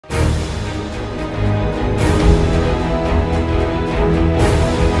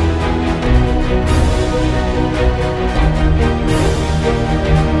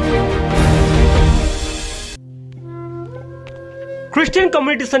Christian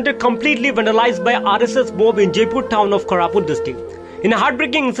community center completely vandalized by RSS mob in Jeypore town of Koraput district. In a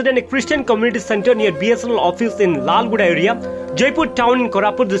heartbreaking incident, a Christian community center near BSNL office in Lalguda area, Jeypore town in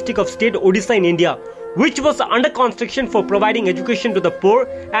Koraput district of State of Odisha in India, which was under construction for providing education to the poor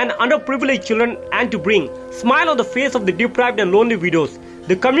and underprivileged children and to bring smile on the face of the deprived and lonely widows.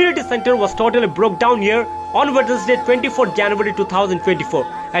 The community center was totally broke down here on Wednesday 24 January 2024.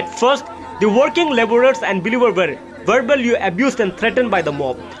 At first, the working laborers and believers were verbally abused and threatened by the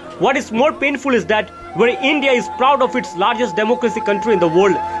mob. What is more painful is that where India is proud of its largest democracy country in the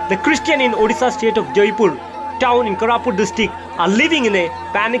world, the Christian in Odisha state of Jeypore town in Koraput district are living in a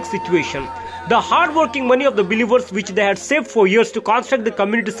panic situation. The hard-working money of the believers which they had saved for years to construct the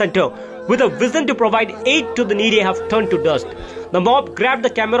community center with a vision to provide aid to the needy have turned to dust. The mob grabbed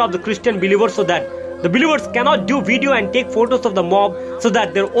the camera of the Christian believers so that the believers cannot do video and take photos of the mob so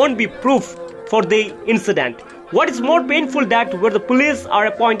that there won't be proof for the incident. What is more painful that where the police are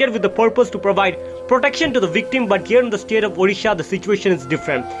appointed with the purpose to provide protection to the victim, but here in the state of Odisha the situation is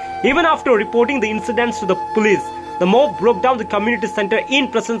different. Even after reporting the incidents to the police, the mob broke down the community center in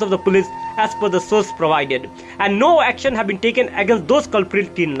presence of the police as per the source provided, and no action have been taken against those culprits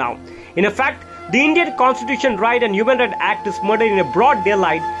till now. In fact, the Indian Constitution Right and Human Rights Act is murdered in a broad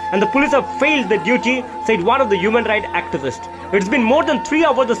daylight and the police have failed their duty, said one of the human rights activists. It's been more than 3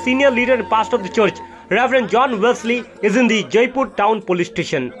 hours the senior leader and pastor of the church, Reverend John Wesley, is in the Jeypore town police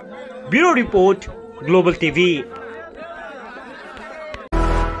station. Bureau Report, Global TV.